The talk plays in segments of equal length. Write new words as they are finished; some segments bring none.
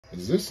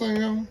Is this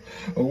thing on?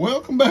 Well,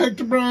 welcome back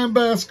to Bryan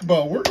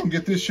Basketball. We're going to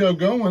get this show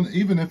going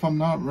even if I'm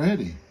not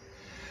ready,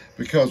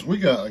 because we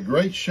got a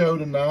great show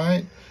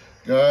tonight.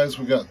 Guys,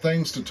 we got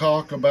things to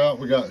talk about.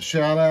 We got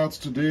shout-outs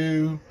to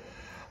do.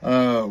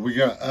 We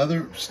got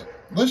other...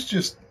 Let's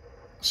just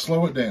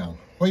slow it down.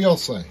 What y'all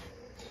say?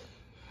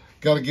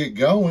 Got to get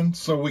going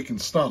so we can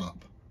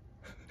stop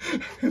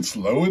and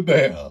slow it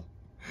down.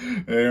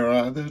 And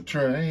ride the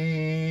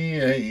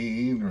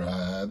train,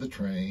 ride the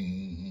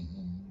train.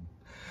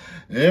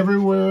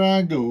 Everywhere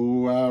I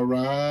go, I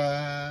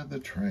ride the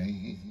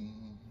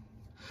train.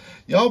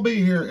 Y'all be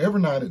here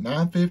every night at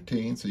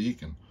 9:15 so you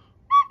can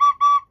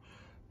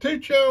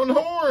toot your own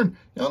horn.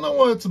 Y'all know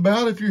what it's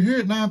about. If you're here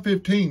at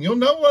 9:15, you'll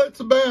know what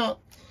it's about.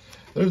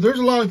 There's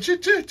a lot of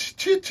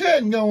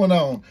chit-chatting going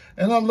on,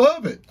 and I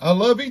love it. I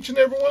love each and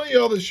every one of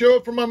y'all that show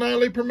up for my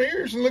nightly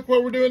premieres. And look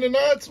what we're doing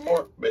tonight, some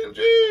more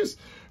BettleJuice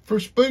for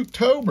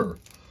Spooktober,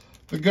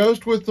 the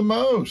ghost with the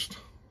most.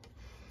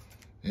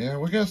 Yeah,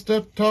 we got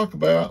stuff to talk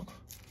about.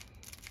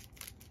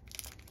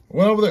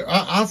 Went over there.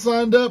 I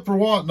signed up for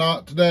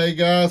Whatnot today,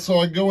 guys, so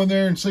I can go in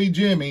there and see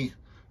Jimmy.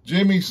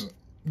 Jimmy's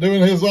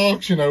doing his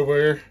auction over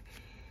there.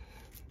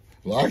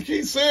 Like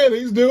he said,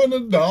 he's doing the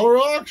dollar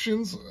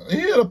auctions. He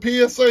had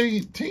a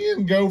PSA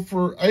 10 go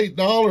for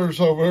 $8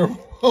 over there a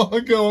while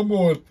ago. I'm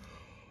going,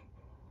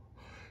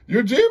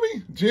 you're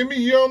Jimmy? Jimmy,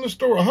 you on the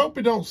store. I hope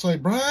he don't say,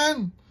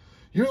 Bryan,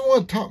 you're the one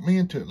that talked me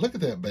into it. Look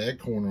at that bad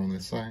corner on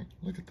this thing.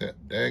 Look at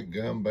that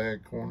daggum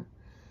bad corner.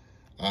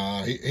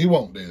 He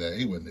won't do that.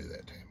 He wouldn't do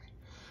that to me.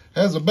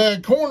 Has a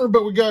bad corner,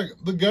 but we got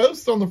the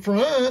ghost on the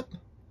front.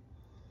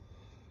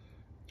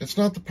 It's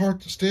not the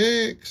part that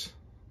sticks.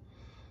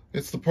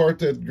 It's the part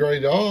that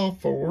grayed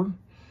off for.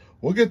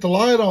 We'll get the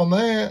light on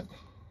that.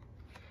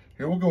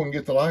 Here, we'll go and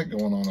get the light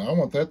going on. I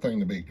want that thing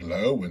to be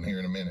glowing here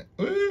in a minute.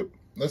 Oop,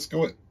 let's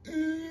go.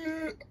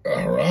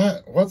 All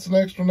right. What's the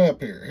next one up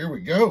here? Here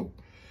we go.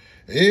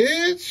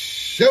 It's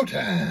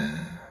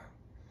showtime.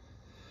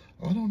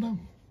 I don't know.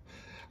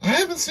 I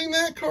haven't seen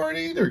that card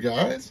either,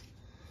 guys.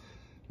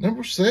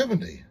 Number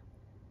 70.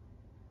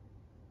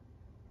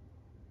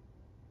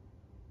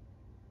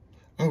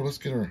 Oh, let's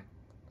get her.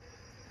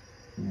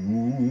 Ooh.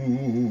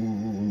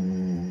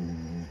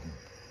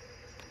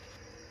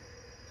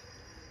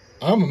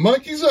 I'm a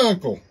monkey's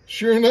uncle.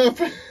 Sure enough,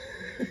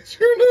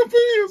 sure enough he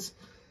is.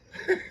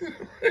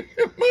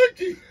 A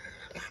monkey.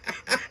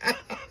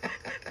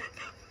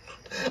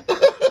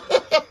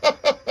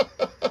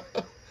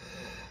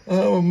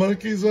 I'm a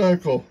monkey's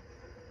uncle.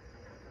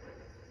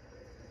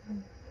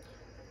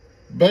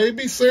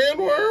 Baby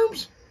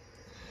sandworms?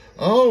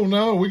 Oh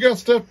no, we got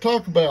stuff to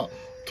talk about.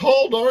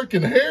 Tall, dark,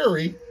 and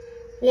hairy.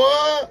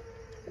 What?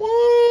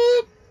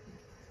 What?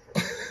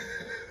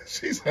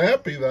 She's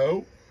happy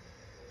though.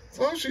 As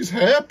long as she's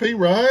happy,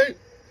 right?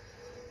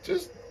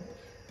 Just,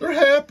 they're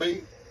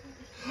happy.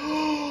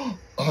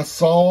 I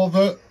saw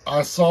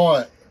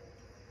it.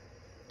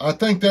 I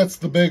think that's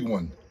the big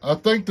one. I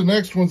think the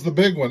next one's the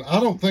big one. I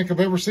don't think I've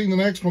ever seen the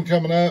next one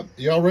coming up.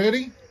 Y'all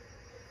ready?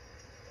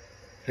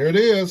 Here it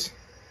is.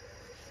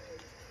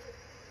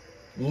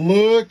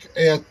 Look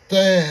at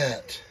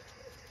that.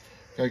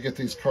 Gotta get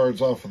these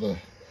cards off of the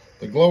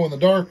glow in the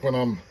dark when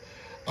I'm...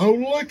 Oh,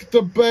 look at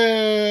the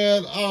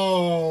bat.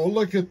 Oh,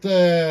 look at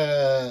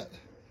that.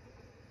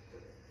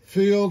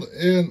 Filled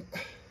in...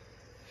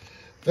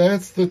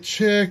 That's the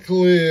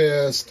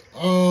checklist.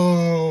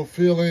 Oh,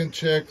 fill in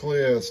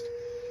checklist.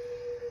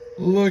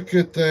 Look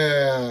at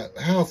that.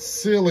 How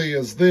silly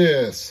is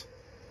this?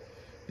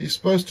 You're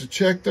supposed to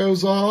check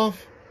those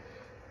off?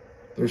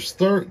 There's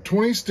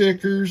 20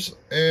 stickers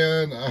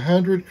and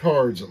 100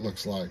 cards, it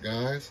looks like,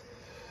 guys.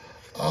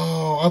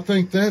 Oh, I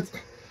think that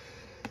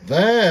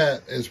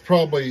is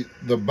probably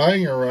the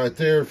banger right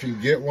there. If you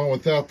get one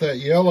without that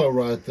yellow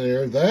right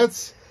there,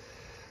 that's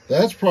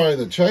probably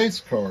the chase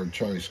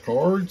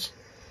cards.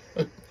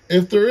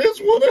 If there is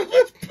one,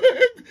 that's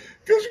big,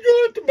 because you're going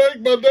to have to make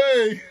my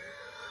day.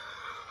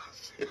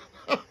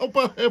 I hope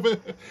I have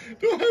it.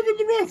 Do I have it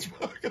in the right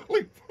spot?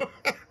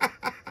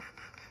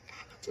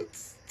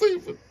 That's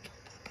stupid.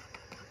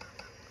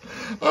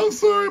 I'm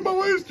sorry, I'm going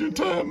to waste your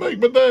time. Make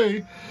my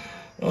day.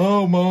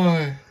 Oh,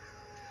 my.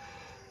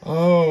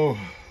 Oh.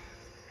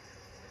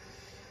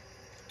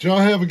 Did y'all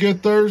have a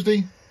good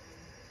Thursday?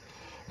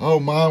 Oh,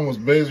 mine was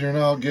busier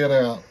than I'll get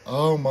out.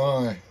 Oh,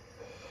 my.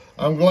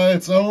 I'm glad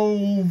it's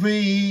OVER.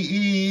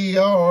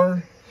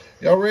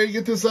 Y'all ready to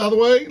get this out of the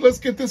way? Let's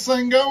get this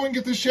thing going.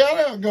 Get this shout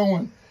out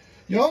going.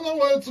 Y'all know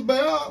what it's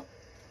about.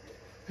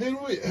 Who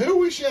are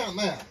we shouting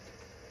at?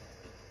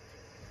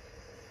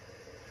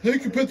 Who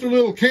can put their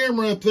little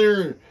camera up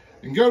there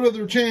and go to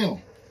their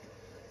channel?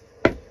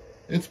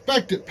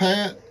 Inspect it,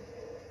 Pat.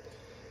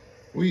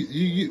 We're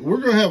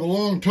going to have a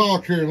long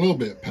talk here in a little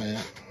bit,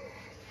 Pat.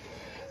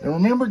 And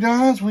remember,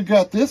 guys, we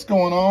got this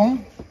going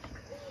on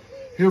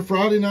here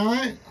Friday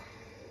night.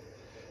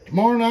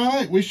 Tomorrow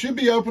night, we should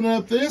be opening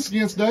up this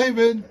against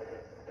David.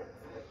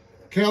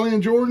 Kelly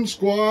and Jordan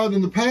squad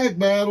in the pack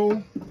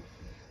battle.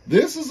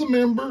 This is a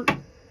member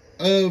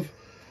of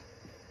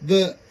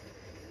the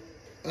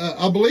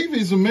I believe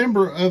he's a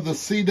member of the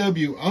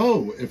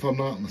CWO, if I'm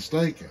not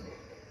mistaken.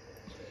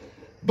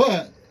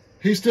 But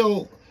he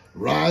still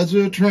rides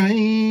a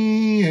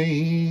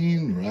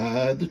train,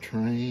 ride the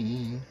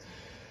train.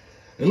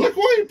 And look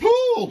what he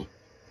pulled.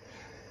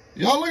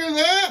 Y'all look at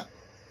that.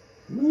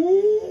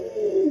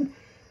 Woo.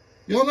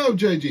 Y'all know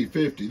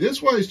JG50. This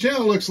is what his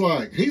channel looks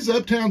like. He's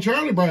Uptown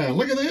Charlie Brown.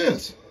 Look at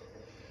this.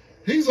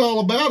 He's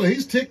all about it.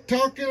 He's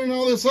TikToking and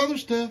all this other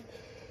stuff.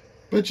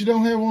 But you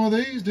don't have one of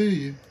these, do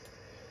you?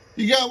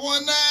 You got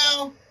one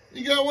now?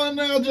 You got one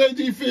now,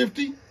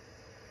 JG50?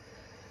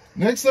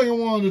 Next thing I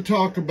wanted to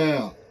talk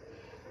about.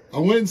 I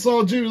went and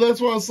saw Jimmy.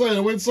 That's what I was saying.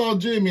 I went and saw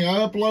Jimmy.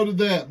 I uploaded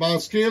that by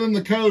scanning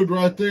the code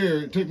right there.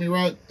 It took me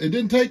right. It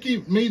didn't take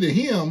me to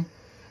him.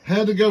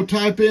 Had to go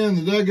type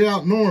in the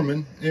Dugout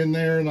Norman in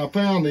there, and I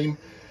found him.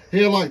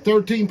 He had like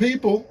 13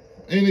 people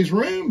in his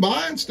room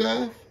buying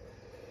stuff.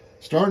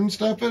 Starting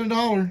stuff at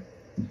 $1.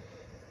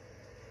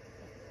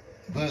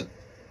 But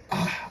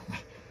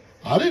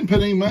I didn't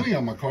put any money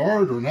on my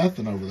card or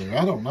nothing over there.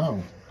 I don't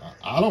know.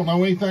 I don't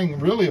know anything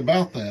really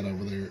about that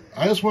over there.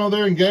 I just went over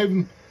there and gave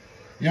him,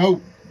 you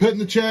know, put in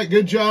the chat,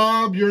 good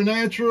job, you're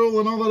natural,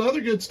 and all that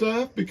other good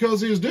stuff,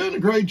 because he was doing a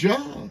great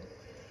job.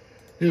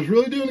 He was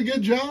really doing a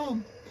good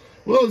job.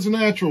 Well, he's a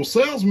natural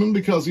salesman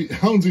because he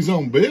owns his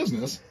own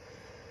business,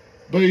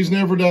 but he's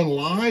never done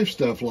live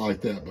stuff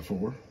like that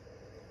before.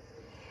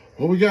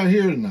 What we got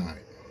here tonight?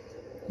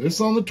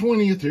 This on the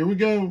 20th. Here we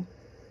go.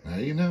 Now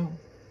you know.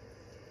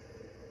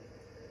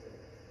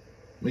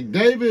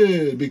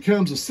 McDavid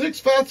becomes the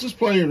 6th fastest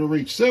player to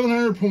reach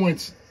 700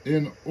 points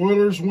in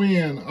Oilers'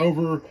 win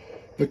over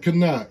the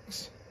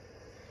Canucks.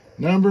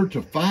 Numbered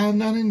to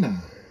 599.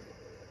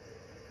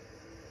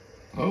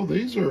 Oh,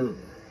 these are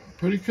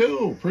pretty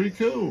cool. Pretty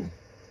cool.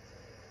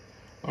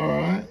 All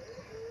right.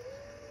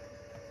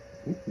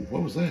 Ooh,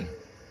 what was that?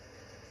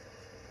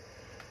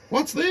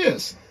 What's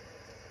this?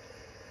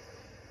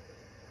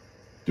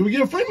 Do we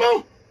get a free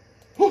mo?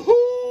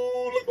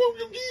 Woohoo! Look what we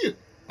can get.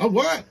 Oh,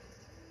 what?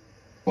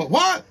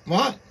 What?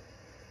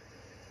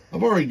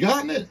 I've already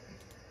gotten it?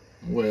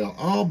 Well,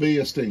 I'll be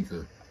a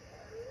stinker.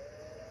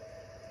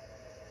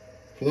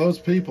 For those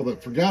people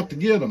that forgot to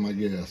get them, I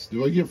guess.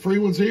 Do I get free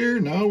ones here?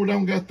 No, we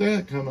don't got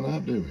that coming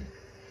up, do we?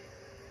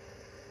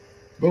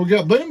 But we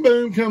got Boom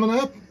Boom coming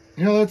up.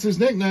 You know, that's his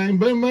nickname,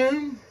 Boom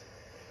Boom.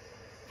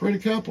 Pretty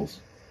couples.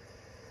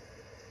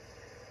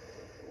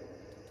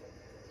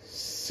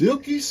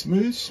 Silky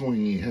smooth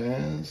swing he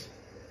has.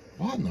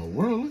 What in the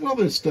world? Look at all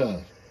this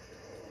stuff.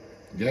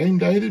 Game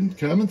dated,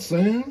 coming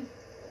soon.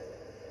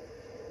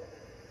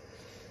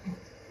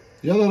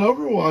 Yeah, that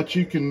Overwatch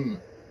you can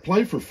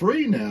play for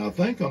free now, I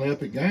think, on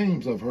Epic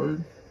Games, I've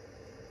heard.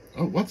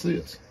 Oh, what's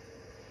this?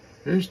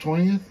 Here's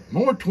 20th.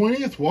 More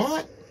 20th,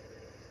 what?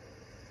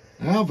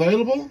 Now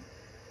available?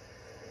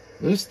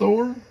 This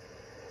Thor?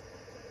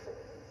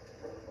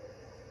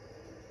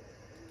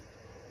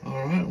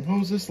 Alright, what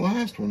was this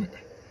last one?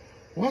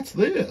 What's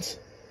this?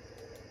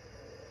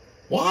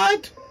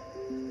 What?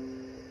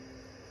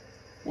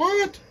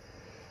 What?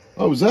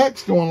 Oh,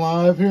 Zach's going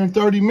live here in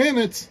 30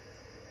 minutes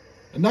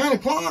at 9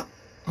 o'clock.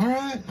 All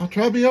right, I'll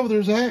try to be over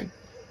there, Zach.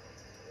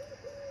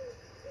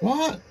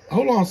 What?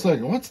 Hold on a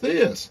second. What's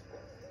this?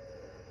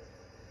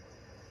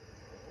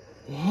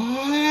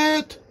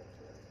 What?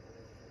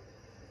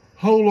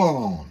 Hold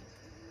on.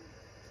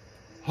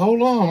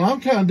 Hold on.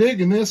 I'm kind of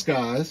digging this,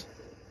 guys.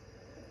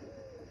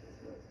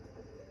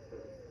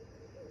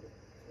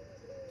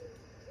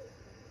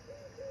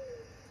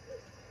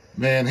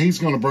 Man, he's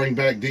going to bring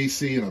back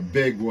DC in a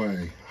big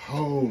way.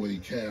 Holy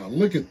cow.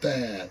 Look at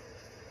that.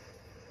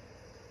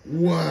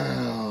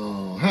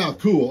 Wow. How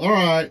cool. All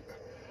right.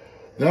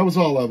 That was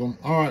all of them.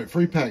 All right.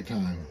 Free pack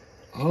time.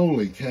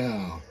 Holy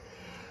cow.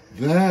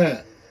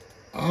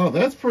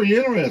 That's pretty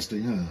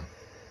interesting, huh?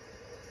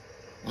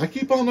 I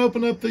keep on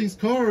opening up these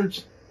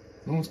cards.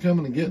 No one's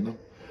coming and getting them.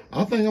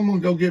 I think I'm going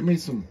to go get me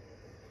some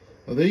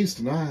of these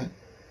tonight.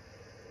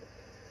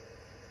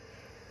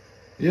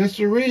 Yes,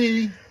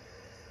 sirree.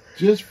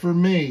 Just for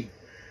me.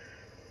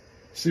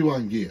 See what I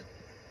can get.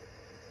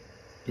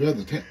 Do I have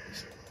the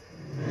text?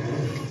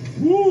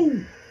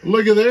 Woo!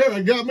 Look at there.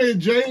 I got me a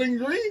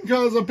Jalen Green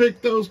because I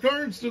picked those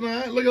cards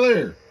tonight. Look at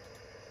there.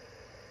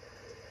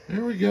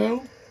 There we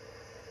go.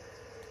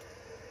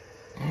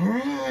 All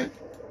right.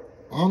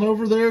 On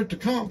over there to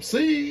Comp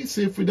C.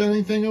 See if we done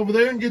anything over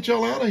there and get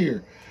y'all out of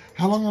here.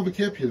 How long have I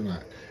kept you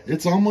tonight?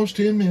 It's almost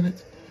 10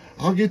 minutes.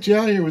 I'll get you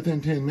out of here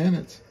within 10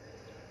 minutes.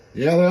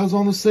 Yeah, that was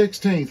on the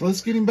 16th.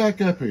 Let's get him back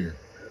up here.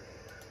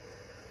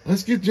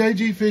 Let's get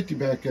JG50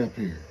 back up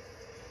here.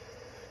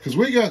 Because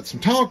we got some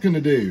talking to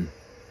do.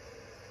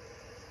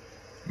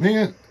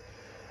 Man,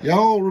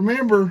 y'all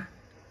remember...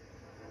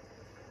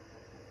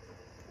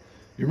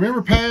 You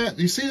remember Pat?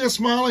 Do you see that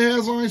smile he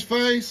has on his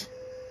face?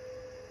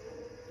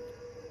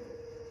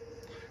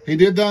 He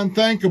did the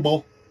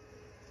unthinkable.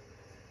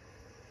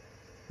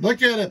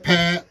 Look at it,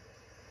 Pat.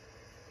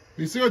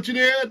 You see what you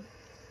did?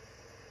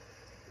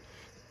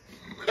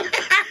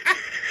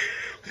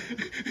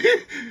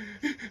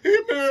 He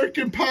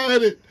American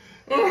Pied it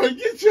All right,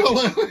 get y'all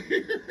out of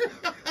here.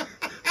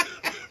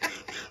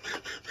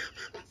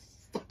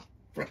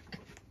 Stop,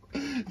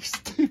 you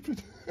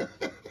stupid.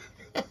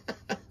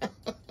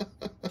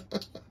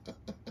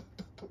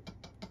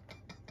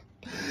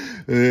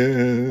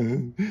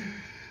 And,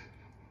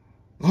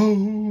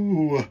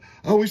 oh,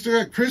 we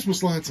still got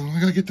Christmas lights on. I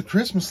gotta get the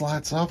Christmas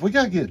lights off. We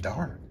gotta get it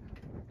dark.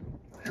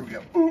 Here we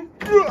go.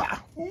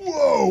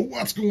 Whoa,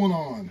 what's going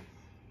on?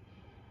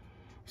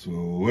 So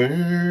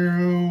where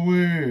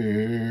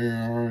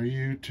are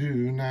you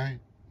tonight?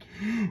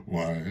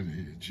 Why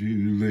did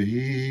you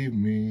leave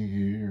me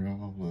here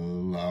all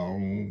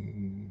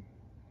alone?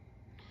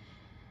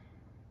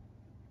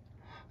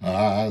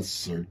 I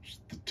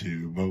searched the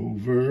tube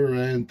over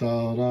and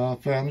thought I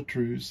found a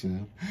true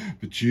self,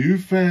 but you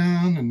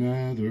found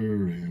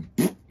another and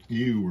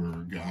you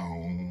were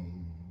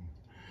gone.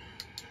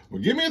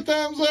 Well, give me a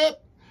thumbs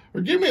up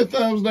or give me a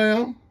thumbs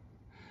down,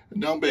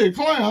 and don't be a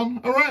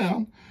clown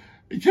around.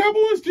 The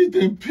Cowboys keep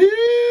them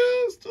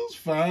pistols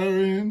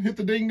firing. Hit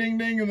the ding, ding,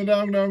 ding and the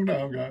dong, dong,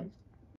 dong, guys.